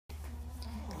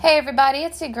Hey everybody,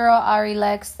 it's your girl Ari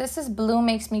Lex. This is Blue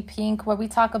Makes Me Pink, where we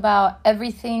talk about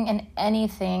everything and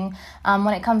anything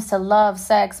when it comes to love,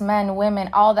 sex, men,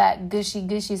 women, all that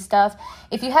gushy stuff.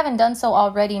 If you haven't done so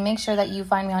already, make sure that you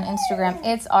find me on Instagram.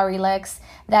 It's Ari Lex.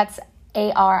 That's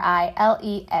ARILEXX.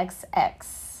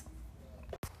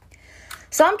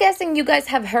 So I'm guessing you guys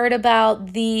have heard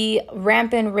about the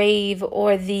rampant rave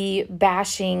or the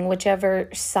bashing, whichever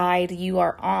side you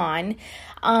are on,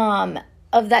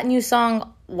 of that new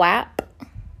song, WAP.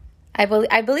 I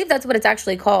believe that's what it's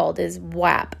actually called, is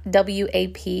WAP,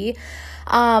 W-A-P.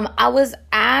 I was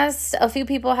asked, a few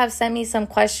people have sent me some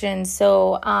questions.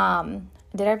 So,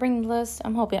 did I bring the list?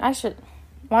 I'm hoping I should.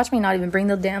 Watch me not even bring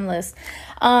the damn list.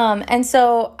 And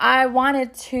so I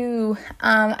wanted to,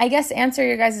 I guess, answer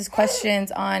your guys'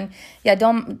 questions on,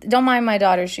 don't mind my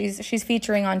daughter. She's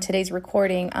featuring on today's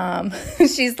recording.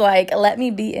 She's like, let me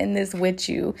be in this with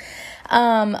you.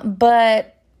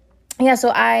 But yeah,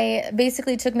 so I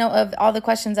basically took note of all the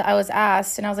questions that I was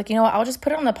asked, and I was like, you know what, I'll just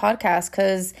put it on the podcast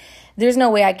because there's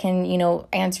no way I can,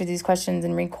 answer these questions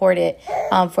and record it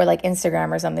for like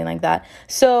Instagram or something like that.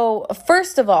 So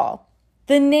first of all,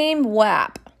 the name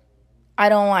WAP, I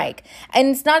don't like. And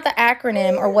it's not the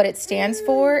acronym or what it stands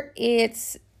for.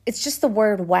 It's just the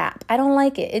word WAP. I don't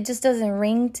like it. It just doesn't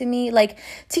ring to me. Like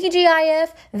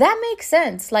TGIF, that makes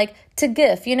sense. Like to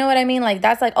GIF, you know what I mean? Like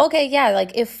that's like, okay, yeah,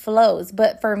 like it flows.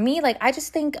 But for me, like I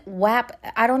just think WAP,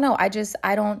 I don't know. I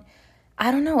don't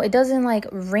know. It doesn't like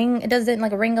ring. It doesn't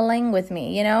like ring-a-ling with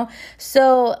me,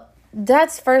 So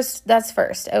that's first.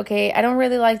 Okay. I don't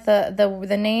really like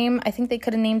the name. I think they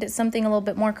could have named it something a little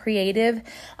bit more creative.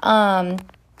 I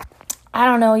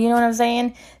don't know. You know what I'm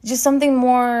saying? Just something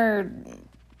more,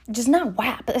 just not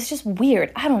WAP. It's just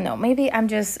weird. I don't know. Maybe I'm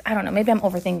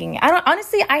overthinking it.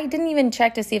 I didn't even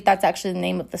check to see if that's actually the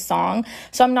name of the song.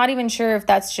 So I'm not even sure if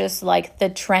that's just like the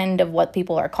trend of what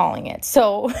people are calling it.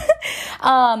 So,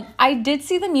 I did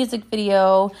see the music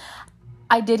video.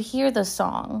 I did hear the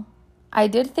song. I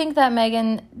did think that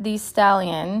Megan Thee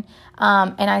Stallion,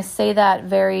 and I say that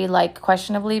very like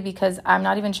questionably because I'm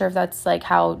not even sure if that's like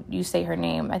how you say her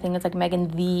name. I think it's like Megan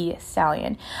Thee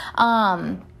Stallion.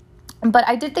 But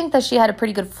I did think that she had a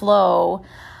pretty good flow.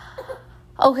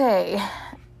 Okay.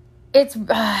 It's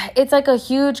like a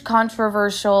huge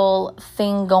controversial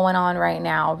thing going on right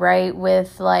now, right?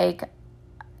 With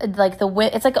it's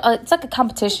like a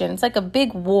competition. It's like a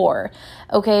big war.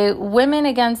 Okay, women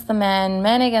against the men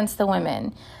against the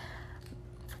women.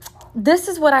 This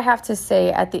is what I have to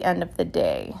say at the end of the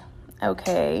day.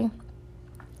 Okay.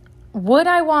 Would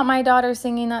I want my daughter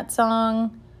singing that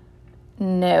song?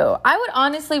 No. I would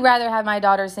honestly rather have my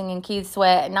daughter singing Keith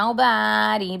Sweat,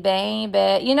 Nobody,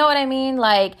 Baby. You know what I mean?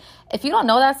 Like, if you don't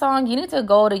know that song, you need to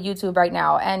go to YouTube right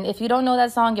now. And if you don't know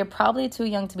that song, you're probably too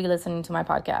young to be listening to my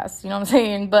podcast. You know what I'm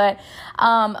saying? But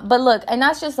look, and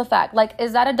that's just the fact. Like,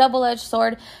 is that a double-edged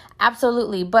sword?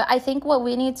 Absolutely. But I think what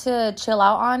we need to chill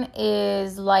out on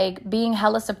is like being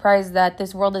hella surprised that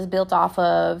this world is built off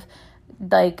of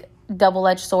like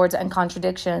double-edged swords and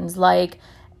contradictions. Like,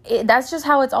 that's just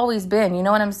how it's always been. You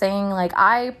know what I'm saying? Like,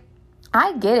 I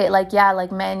get it. Like, yeah,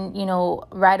 like men,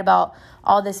 write about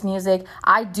all this music.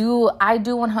 I do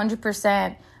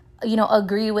 100%,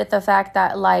 agree with the fact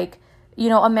that like,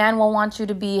 a man will want you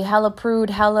to be hella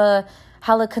prude, hella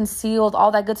concealed,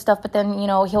 all that good stuff. But then,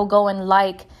 he'll go and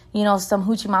like, some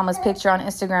hoochie mama's picture on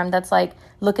Instagram that's like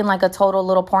looking like a total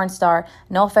little porn star.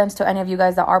 No offense to any of you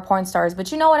guys that are porn stars,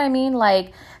 but you know what I mean?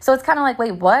 Like, so it's kind of like,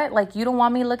 wait, what? Like, you don't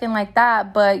want me looking like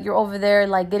that, but you're over there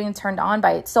like getting turned on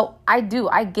by it. So I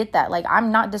get that. Like,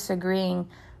 I'm not disagreeing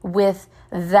with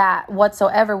that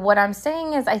whatsoever. What I'm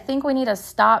saying is I think we need to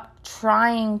stop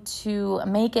trying to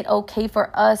make it okay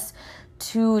for us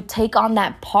to take on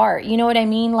that part. You know what I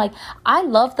mean? Like, I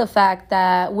love the fact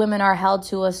that women are held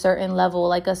to a certain level,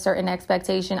 like a certain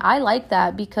expectation. I like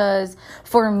that because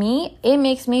for me, it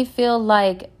makes me feel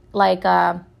like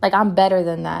I'm better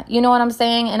than that. You know what I'm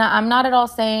saying? And I'm not at all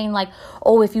saying like,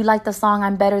 oh, if you like the song,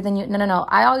 I'm better than you. No.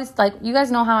 I always like, you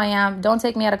guys know how I am. Don't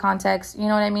take me out of context. You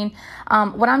know what I mean?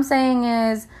 What I'm saying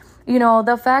is,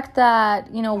 the fact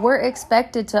that, we're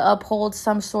expected to uphold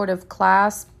some sort of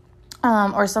class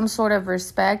or some sort of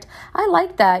respect. I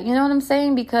like that. You know what I'm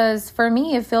saying? Because for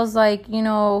me, it feels like,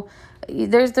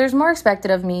 there's more expected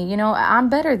of me. I'm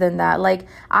better than that. Like,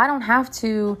 I don't have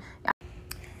to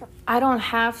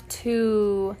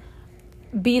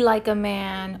be like a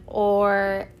man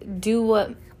or do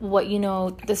what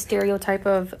the stereotype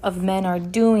of men are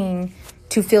doing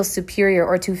to feel superior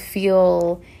or to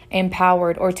feel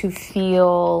empowered or to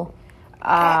feel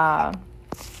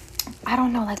I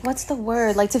don't know, like, what's the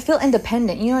word? Like, to feel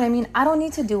independent. You know what I mean? I don't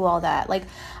need to do all that. Like,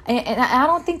 and I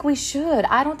don't think we should.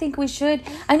 I don't think we should.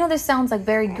 I know this sounds like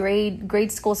very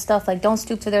grade school stuff, like, don't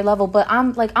stoop to their level. But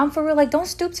I'm for real, like, don't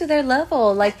stoop to their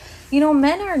level. Like, you know,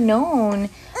 men are known,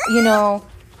 you know.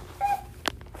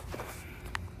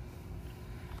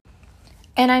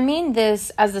 And I mean this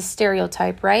as a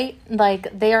stereotype, right?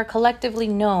 Like, they are collectively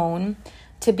known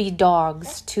to be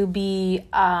dogs, to be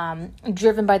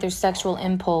driven by their sexual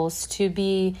impulse, to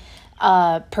be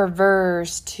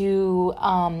perverse, to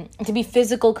be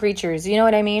physical creatures. You know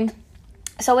what I mean?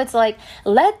 So it's like,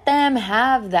 let them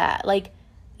have that. Like,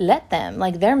 let them.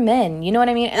 Like, they're men. You know what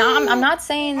I mean? And I'm not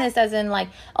saying this as in like,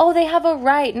 oh, they have a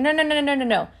right.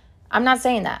 No. I'm not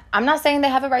saying that. I'm not saying they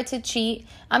have a right to cheat.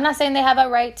 I'm not saying they have a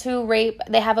right to rape.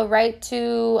 They have a right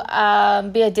to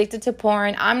be addicted to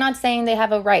porn. I'm not saying they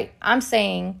have a right. I'm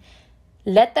saying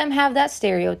let them have that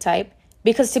stereotype,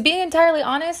 because to be entirely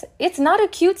honest, it's not a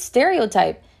cute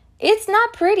stereotype. It's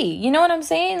not pretty. You know what I'm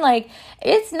saying? Like,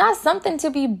 it's not something to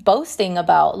be boasting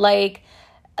about. Like,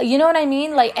 you know what I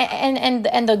mean? Like, and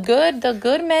the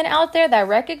good men out there that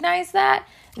recognize that,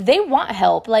 they want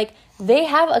help. Like, they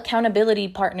have accountability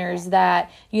partners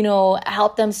that, you know,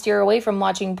 help them steer away from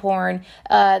watching porn.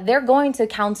 They're going to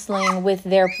counseling with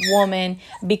their woman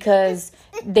because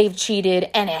they've cheated,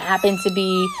 and it happened to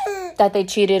be that they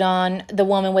cheated on the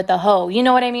woman with the hoe. You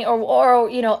know what I mean? Or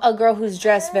you know, a girl who's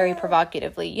dressed very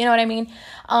provocatively. You know what I mean?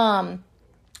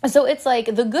 So it's like,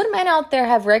 the good men out there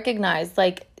have recognized,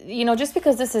 like, you know, just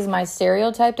because this is my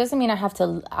stereotype doesn't mean I have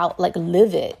to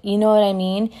live it. You know what I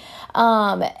mean?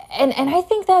 And I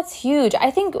think that's huge.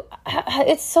 I think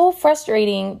it's so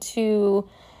frustrating to,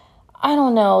 I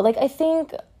don't know, like, I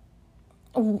think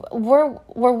we're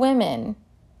women.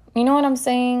 You know what I'm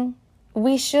saying?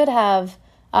 We should have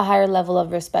a higher level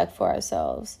of respect for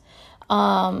ourselves.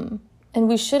 And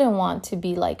we shouldn't want to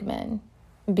be like men,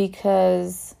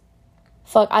 because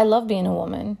fuck, I love being a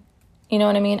woman. You know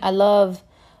what I mean? I love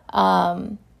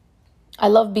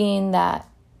being that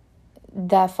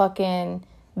fucking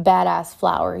badass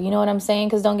flower. You know what I'm saying?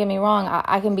 Because don't get me wrong,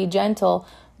 I can be gentle,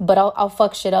 but I'll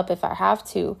fuck shit up if I have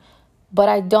to. But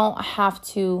I don't have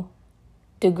to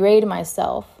degrade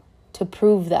myself to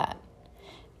prove that.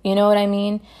 You know what I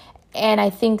mean? And I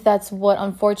think that's what,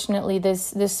 unfortunately,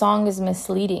 this song is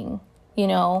misleading. You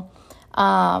know,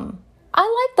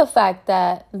 I like the fact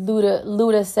that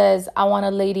Luda says, I want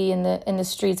a lady in the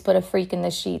streets, but a freak in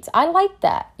the sheets. I like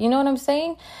that. You know what I'm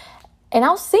saying? And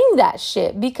I'll sing that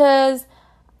shit, because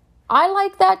I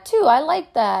like that too. I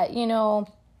like that, you know,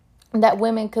 that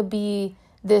women could be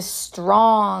this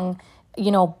strong,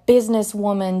 you know,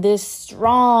 businesswoman, this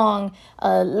strong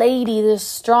lady, this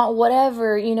strong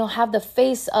whatever, you know, have the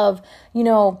face of, you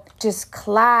know, just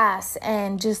class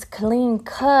and just clean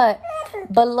cut,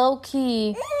 but low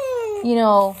key, you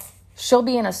know, she'll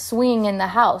be in a swing in the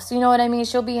house. You know what I mean?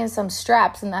 She'll be in some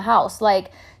straps in the house.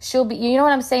 Like, she'll be, you know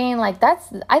what I'm saying? Like,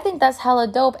 I think that's hella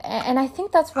dope. And I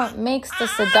think that's what makes the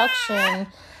seduction,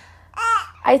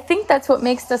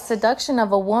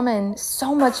 of a woman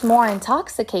so much more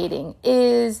intoxicating,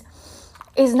 is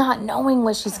not knowing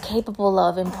what she's capable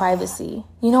of in privacy.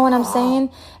 You know what I'm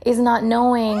saying? Is not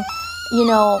knowing, you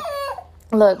know,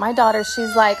 look, my daughter,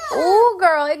 she's like, ooh,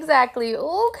 girl, exactly.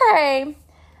 Okay.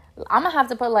 I'm gonna have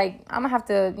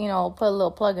to, you know, put a little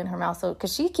plug in her mouth, so,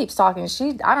 because she keeps talking.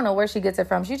 I don't know where she gets it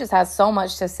from. She just has so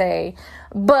much to say.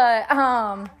 But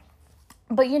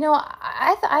you know,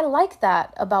 I like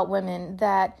that about women,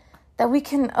 that we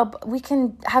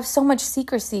can have so much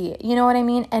secrecy. You know what I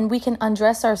mean? And we can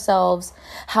undress ourselves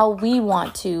how we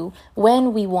want to,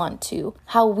 when we want to,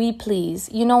 how we please.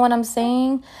 You know what I'm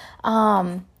saying?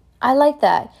 I like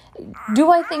that. Do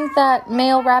I think that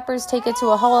male rappers take it to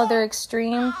a whole other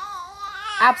extreme?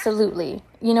 Absolutely.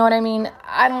 You know what I mean?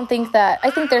 I think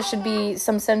there should be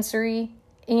some censory,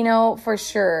 you know, for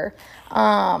sure.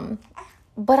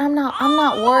 But I'm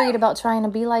not worried about trying to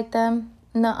be like them.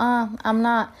 Nuh-uh, I'm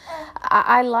not.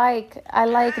 I like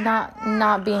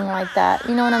not being like that.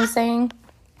 You know what I'm saying?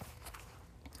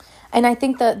 And I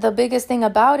think the biggest thing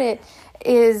about it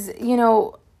is, you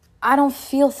know, I don't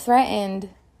feel threatened.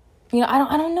 You know,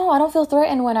 I don't know. I don't feel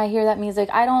threatened when I hear that music.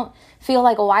 I don't feel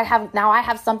like, oh, I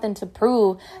have something to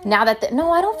prove now that,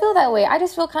 no, I don't feel that way. I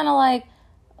just feel kind of like,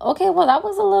 okay, well, that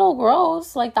was a little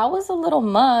gross. Like, that was a little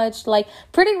much. Like,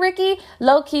 Pretty Ricky,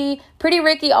 low key, Pretty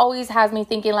Ricky always has me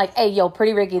thinking like, hey, yo,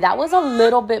 Pretty Ricky, that was a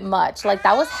little bit much. Like,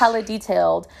 that was hella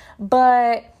detailed.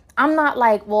 But I'm not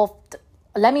like, well,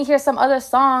 let me hear some other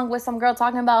song with some girl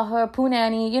talking about her poo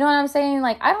nanny. You know what I'm saying?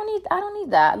 Like, I don't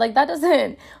need that. Like, that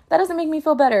doesn't make me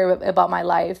feel better about my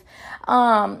life.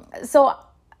 So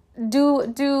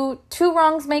Do two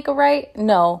wrongs make a right?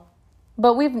 No.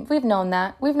 But we've known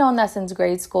that. We've known that since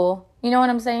grade school. You know what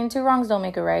I'm saying? Two wrongs don't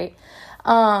make a right.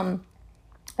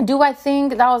 Do I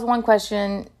think, that was one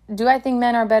question, do I think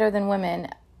men are better than women?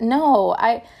 No,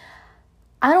 I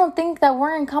don't think that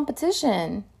we're in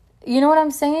competition. You know what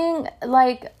I'm saying?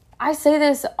 Like, I say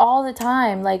this all the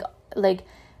time. Like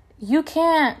you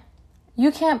can't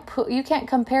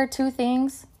compare two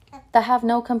things that have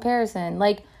no comparison.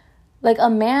 Like a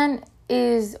man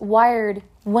is wired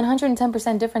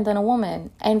 110% different than a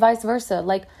woman, and vice versa.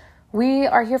 Like, we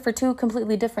are here for two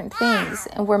completely different things,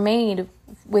 and we're made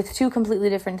with two completely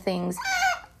different things,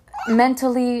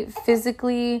 mentally,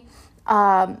 physically,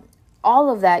 all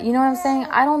of that. You know what I'm saying?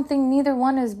 I don't think neither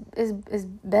one is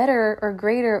better or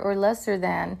greater or lesser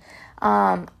than.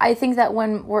 I think that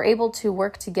when we're able to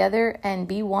work together and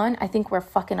be one, I think we're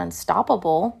fucking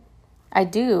unstoppable. I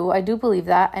do believe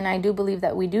that, and I do believe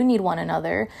that we do need one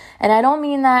another. And I don't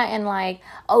mean that in like,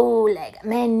 oh, like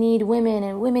men need women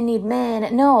and women need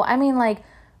men. No, I mean like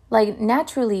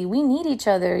naturally we need each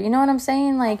other. You know what I'm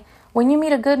saying? Like, when you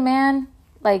meet a good man,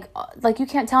 like you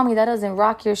can't tell me that doesn't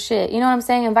rock your shit. You know what I'm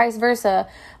saying? And vice versa.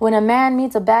 When a man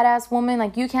meets a badass woman,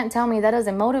 like, you can't tell me that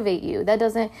doesn't motivate you. That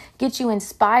doesn't get you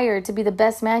inspired to be the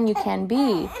best man you can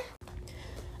be.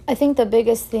 I think the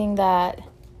biggest thing that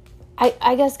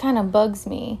I guess kind of bugs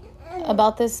me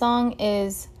about this song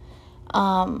is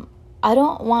I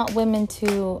don't want women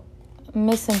to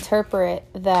misinterpret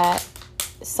that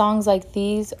songs like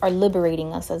these are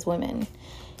liberating us as women.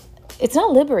 It's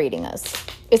not liberating us.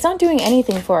 It's not doing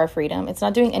anything for our freedom. It's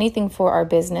not doing anything for our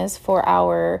business, for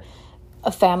our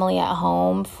family at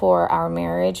home, for our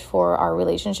marriage, for our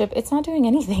relationship. It's not doing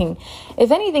anything.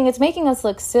 If anything, it's making us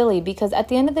look silly, because at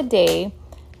the end of the day,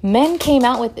 men came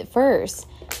out with it first.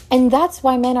 And that's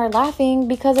why men are laughing,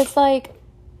 because it's like,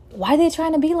 why are they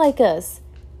trying to be like us?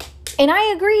 And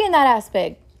I agree in that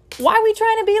aspect. Why are we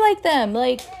trying to be like them?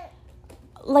 Like,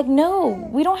 no,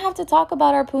 we don't have to talk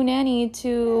about our punani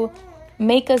to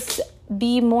make us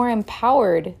be more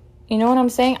empowered. You know what I'm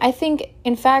saying? I think,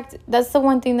 in fact, that's the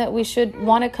one thing that we should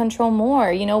want to control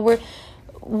more. You know,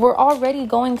 we're already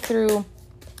going through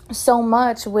so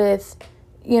much with,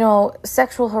 you know,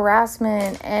 sexual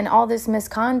harassment and all this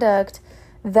misconduct,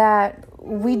 that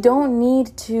we don't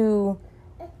need to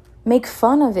make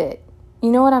fun of it. You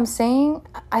know what I'm saying?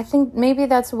 I think maybe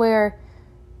that's why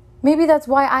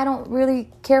I don't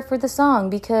really care for the song,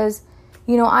 because,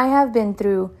 you know, I have been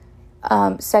through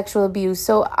sexual abuse.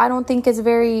 So I don't think it's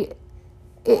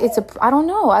I don't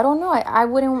know. I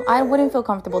wouldn't feel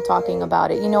comfortable talking about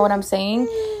it. You know what I'm saying?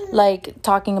 Like,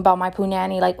 talking about my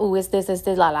punani, like, ooh, it's this,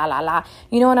 la, la, la, la.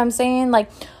 You know what I'm saying? Like,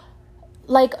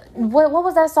 what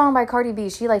was that song by Cardi B?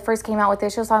 She, like, first came out with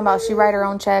it. She was talking about she write her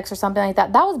own checks or something like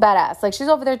that. That was badass. Like, she's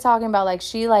over there talking about, like,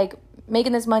 she, like,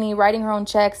 making this money, writing her own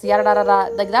checks, yada, da, da, da.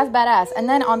 Like, that's badass. And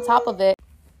then on top of it,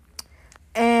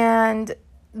 and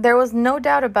there was no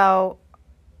doubt about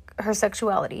her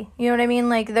sexuality. You know what I mean?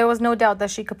 Like, there was no doubt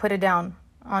that she could put it down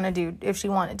on a dude if she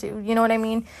wanted to. You know what I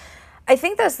mean? I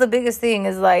think that's the biggest thing,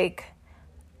 is like,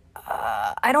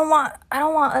 I don't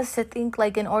want us to think,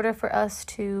 like, in order for us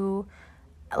to,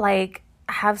 like,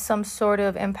 have some sort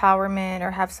of empowerment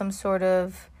or have some sort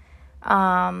of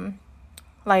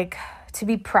like, to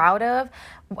be proud of,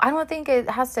 I don't think it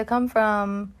has to come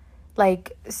from,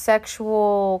 like,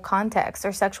 sexual context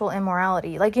or sexual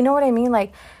immorality. Like, you know what I mean?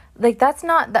 Like that's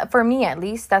not that, for me at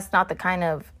least, that's not the kind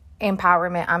of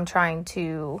empowerment I'm trying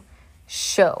to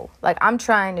show. Like, I'm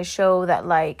trying to show that,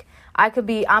 like,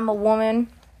 I'm a woman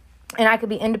and I could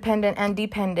be independent and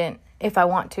dependent if I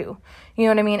want to. You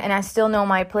know what I mean? And I still know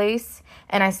my place,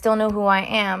 and I still know who I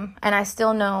am, and I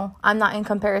still know I'm not in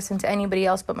comparison to anybody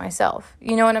else but myself.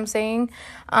 You know what I'm saying?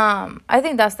 I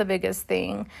think that's the biggest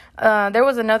thing. There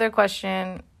was another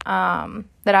question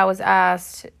that I was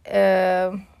asked.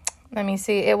 Let me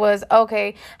see. It was,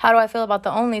 okay, how do I feel about the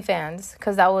OnlyFans?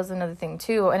 Because that was another thing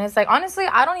too. And it's like, honestly,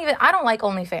 I don't like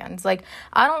OnlyFans. Like,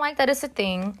 I don't like that it's a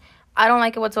thing. I don't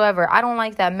like it whatsoever. I don't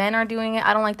like that men are doing it.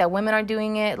 I don't like that women are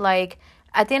doing it. Like,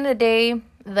 at the end of the day,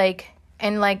 like,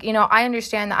 and like, you know, I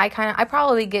understand that I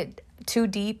probably get too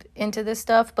deep into this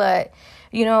stuff, but,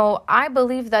 you know, I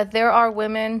believe that there are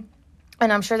women,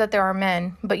 and I'm sure that there are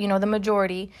men, but, you know, the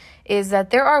majority is that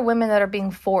there are women that are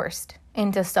being forced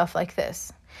into stuff like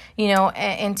this. You know,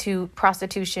 into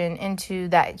prostitution, into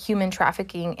that human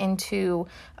trafficking, into,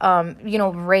 you know,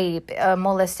 rape,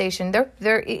 molestation.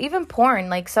 They're even porn.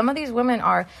 Like, some of these women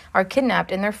are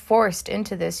kidnapped and they're forced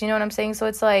into this. You know what I'm saying? So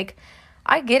it's like,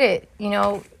 I get it. You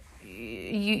know,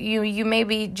 you may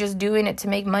be just doing it to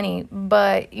make money,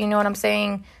 but you know what I'm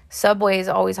saying? Subway is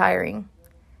always hiring.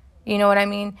 You know what I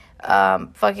mean?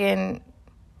 Fucking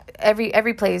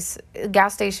every place,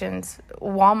 gas stations,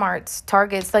 Walmarts,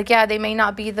 Targets. Like, yeah, they may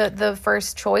not be the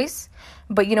first choice,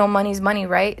 but you know, money's money,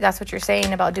 right? That's what you're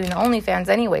saying about doing the OnlyFans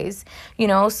anyways, you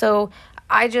know? So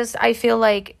I feel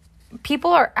like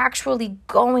people are actually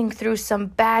going through some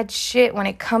bad shit when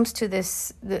it comes to the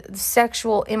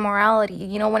sexual immorality,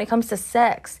 you know, when it comes to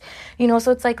sex, you know?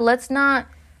 So it's like, let's not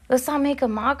make a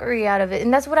mockery out of it.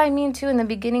 And that's what I mean too in the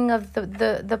beginning of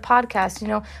the podcast, you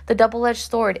know, the double-edged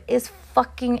sword is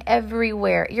fucking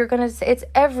everywhere. You're gonna say it's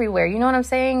everywhere. You know what I'm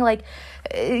saying? Like,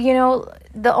 you know,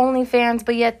 the OnlyFans,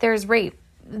 but yet there's rape.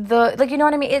 You know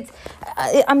what I mean?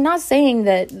 I'm not saying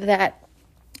that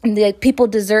the people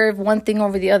deserve one thing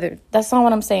over the other. That's not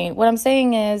what I'm saying. What I'm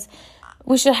saying is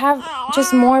we should have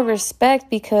just more respect,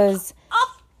 because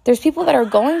there's people that are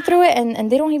going through it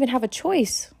and they don't even have a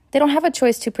choice. They don't have a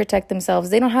choice to protect themselves.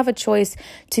 They don't have a choice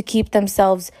to keep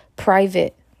themselves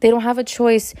private. They don't have a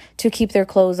choice to keep their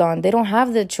clothes on. They don't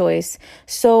have the choice.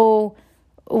 So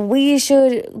we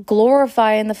should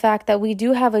glorify in the fact that we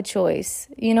do have a choice.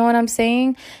 You know what I'm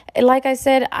saying? Like I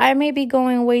said, I may be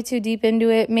going way too deep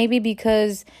into it. Maybe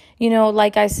because, you know,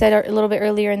 like I said a little bit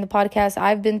earlier in the podcast,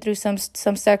 I've been through some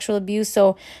sexual abuse.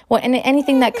 So and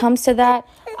anything that comes to that,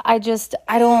 I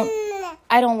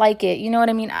don't like it. You know what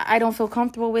I mean? I don't feel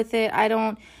comfortable with it. It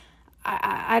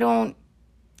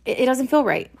doesn't feel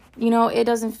right. You know, it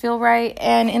doesn't feel right.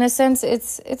 And in a sense,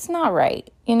 it's not right.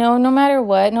 You know, no matter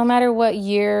what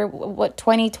year, what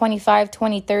 2025,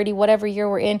 2030, whatever year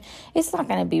we're in, it's not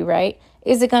going to be right.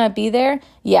 Is it going to be there?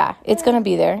 Yeah, it's going to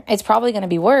be there. It's probably going to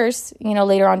be worse, you know,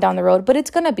 later on down the road, but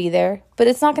it's going to be there. But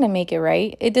it's not going to make it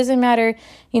right. It doesn't matter,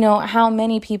 you know, how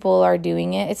many people are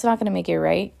doing it. It's not going to make it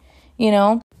right, you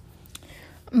know?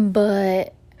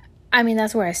 But I mean,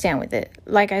 that's where I stand with it.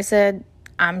 Like I said,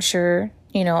 I'm sure,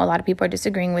 you know, a lot of people are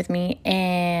disagreeing with me,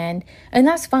 and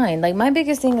that's fine. Like, my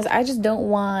biggest thing is I don't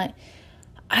want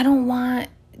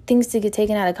things to get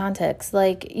taken out of context.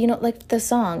 Like, you know, like the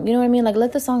song, you know what I mean? Like,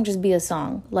 let the song just be a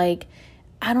song. Like,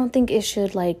 I don't think it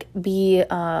should like be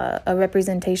a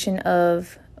representation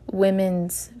of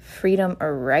women's freedom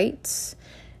or rights,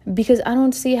 because I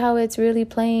don't see how it's really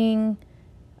playing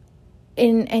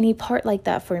in any part like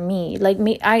that for me. Like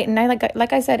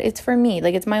I said, it's for me.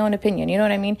 Like, it's my own opinion. You know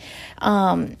what I mean?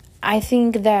 I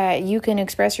think that you can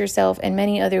express yourself in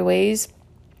many other ways,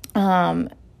 and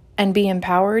be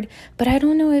empowered. But I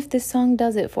don't know if this song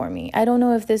does it for me. I don't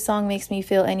know if this song makes me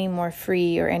feel any more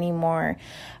free or any more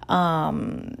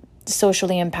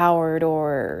socially empowered,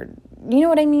 or, you know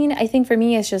what I mean? I think for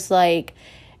me, it's just like,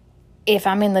 if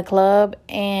I'm in the club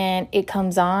and it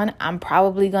comes on, I'm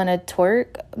probably going to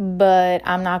twerk, but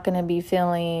I'm not going to be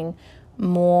feeling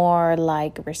more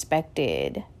like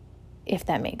respected, if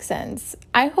that makes sense.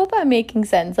 I hope I'm making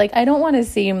sense. Like, I don't want to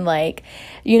seem like,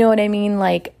 you know what I mean?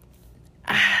 Like,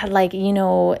 you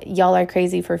know, y'all are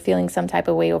crazy for feeling some type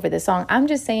of way over this song. I'm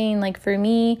just saying, like, for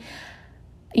me,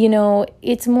 you know,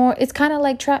 it's kind of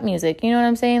like trap music. You know what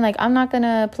I'm saying? Like, I'm not going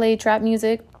to play trap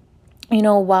music, you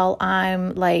know, while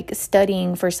I'm like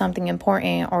studying for something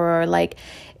important, or like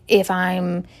if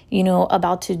I'm, you know,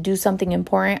 about to do something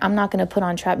important. I'm not going to put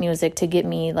on trap music to get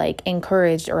me like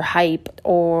encouraged or hype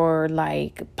or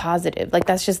like positive. Like,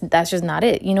 that's just not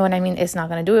it. You know what I mean? It's not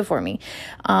going to do it for me.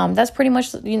 That's pretty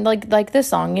much, you know, like this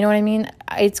song, you know what I mean?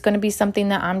 It's going to be something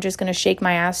that I'm just going to shake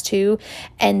my ass to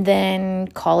and then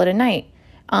call it a night.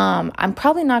 I'm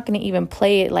probably not going to even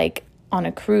play it like on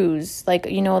a cruise, like,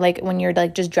 you know, like when you're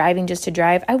like just driving just to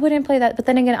drive. I wouldn't play that. But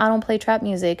then again, I don't play trap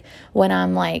music when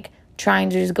I'm like trying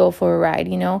to just go for a ride,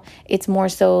 you know. It's more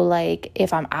so like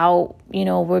if I'm out, you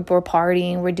know, we're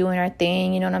partying, we're doing our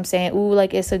thing, you know what I'm saying? Ooh,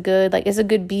 like it's a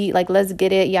good beat, like let's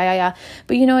get it, yeah.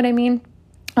 But you know what I mean?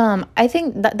 I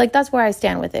think that, like, that's where I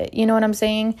stand with it. You know what I'm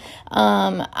saying?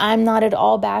 I'm not at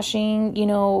all bashing, you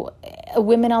know,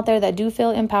 women out there that do feel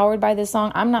empowered by this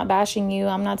song. I'm not bashing you.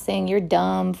 I'm not saying you're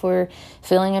dumb for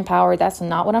feeling empowered. That's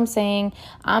not what I'm saying.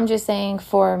 I'm just saying,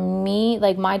 for me,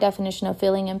 like, my definition of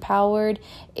feeling empowered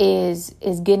is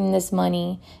getting this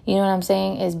money. You know what I'm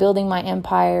saying? Is building my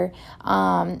empire,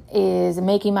 is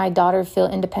making my daughter feel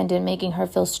independent, making her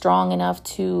feel strong enough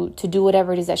to do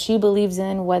whatever it is that she believes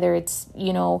in, whether it's,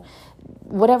 you know,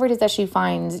 whatever it is that she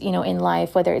finds, you know, in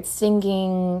life, whether it's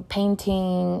singing,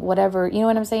 painting, whatever, you know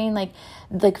what I'm saying? Like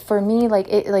for me,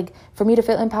 for me to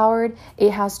feel empowered,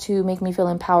 it has to make me feel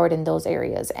empowered in those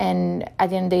areas. And at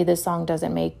the end of the day, this song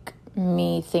doesn't make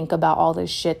me think about all the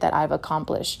shit that I've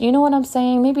accomplished. You know what I'm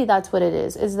saying? Maybe that's what it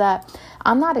is that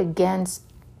I'm not against,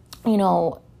 you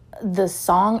know, the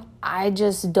song. I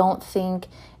just don't think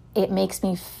it makes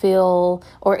me feel,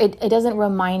 or it doesn't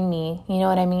remind me, you know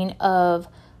what I mean, of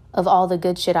of all the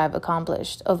good shit I've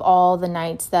accomplished, of all the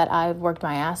nights that I've worked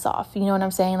my ass off. You know what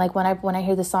I'm saying? Like when I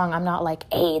hear the song, I'm not like,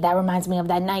 hey, that reminds me of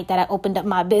that night that I opened up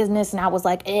my business and I was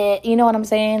like, you know what I'm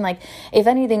saying? Like, if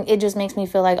anything, it just makes me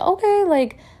feel like, okay,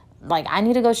 like I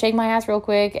need to go shake my ass real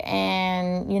quick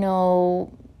and, you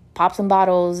know, pop some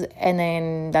bottles, and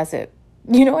then that's it.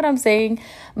 You know what I'm saying?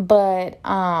 But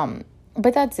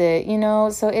that's it, you know?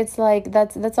 So it's like,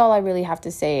 that's all I really have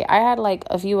to say. I had like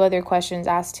a few other questions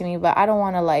asked to me, but I don't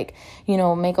want to like, you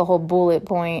know, make a whole bullet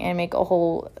point and make a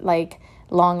whole like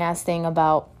long ass thing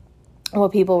about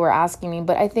what people were asking me.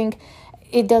 But I think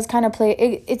it does kind of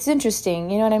it's interesting,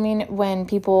 you know what I mean? When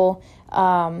people,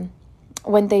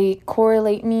 when they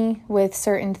correlate me with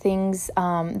certain things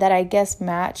that I guess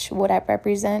match what I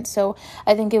represent. So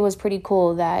I think it was pretty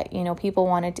cool that, you know, people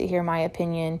wanted to hear my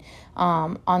opinion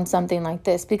on something like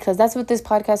this, because that's what this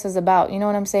podcast is about. You know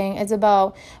what I'm saying? It's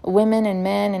about women and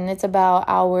men, and it's about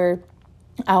our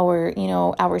you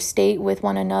know, our state with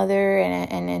one another,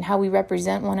 and how we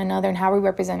represent one another and how we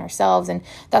represent ourselves. And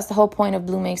that's the whole point of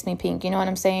Blue Makes Me Pink. You know what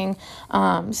I'm saying?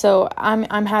 So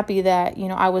I'm happy that, you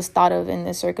know, I was thought of in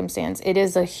this circumstance. It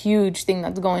is a huge thing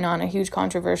that's going on, a huge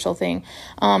controversial thing.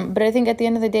 But I think at the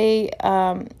end of the day,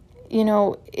 you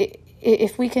know,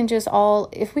 if we can all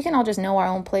just know our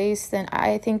own place, then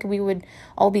I think we would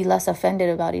all be less offended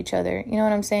about each other. You know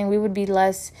what I'm saying? We would be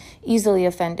less easily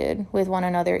offended with one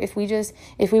another if we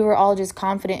were all just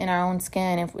confident in our own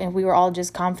skin, if we were all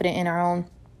just confident in our own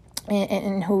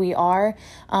in who we are.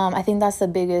 I think that's the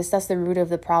root of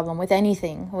the problem with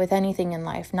anything in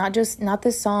life, not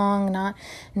this song,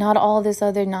 not all this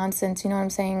other nonsense. You know what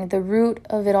I'm saying? The root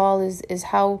of it all is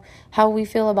how we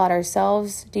feel about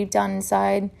ourselves deep down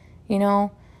inside. You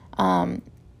know,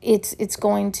 it's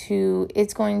going to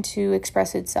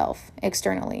express itself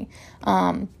externally.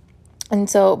 And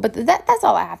so, but that's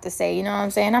all I have to say. You know what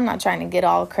I'm saying? I'm not trying to get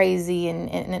all crazy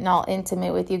and all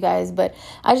intimate with you guys, but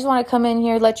I just want to come in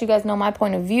here, let you guys know my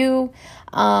point of view.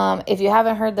 If you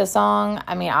haven't heard the song,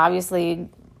 I mean, obviously,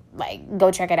 like,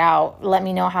 go check it out. Let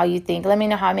me know how you think. Let me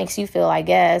know how it makes you feel, I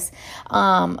guess.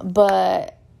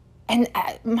 And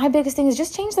my biggest thing is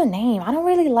just change the name. I don't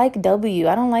really like W.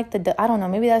 I don't like I don't know.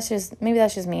 Maybe that's just me.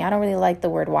 I don't really like the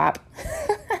word WAP.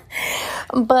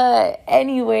 But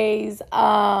anyways,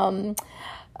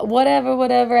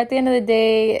 whatever. At the end of the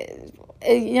day,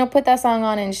 you know, put that song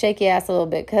on and shake your ass a little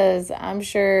bit, because I'm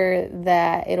sure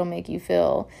that it'll make you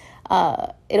feel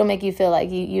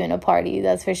like you in a party.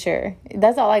 That's for sure.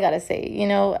 That's all I gotta say. You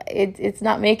know, it's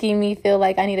not making me feel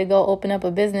like I need to go open up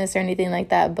a business or anything like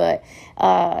that. But,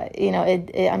 you know,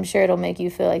 I'm sure it'll make you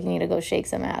feel like you need to go shake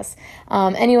some ass.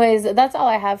 Anyways, that's all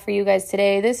I have for you guys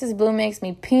today. This is Blue Makes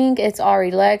Me Pink. It's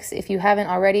Ari Lex. If you haven't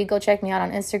already, go check me out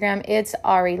on Instagram. It's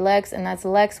Ari Lex, and that's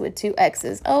Lex with 2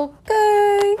 X's.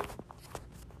 Okay.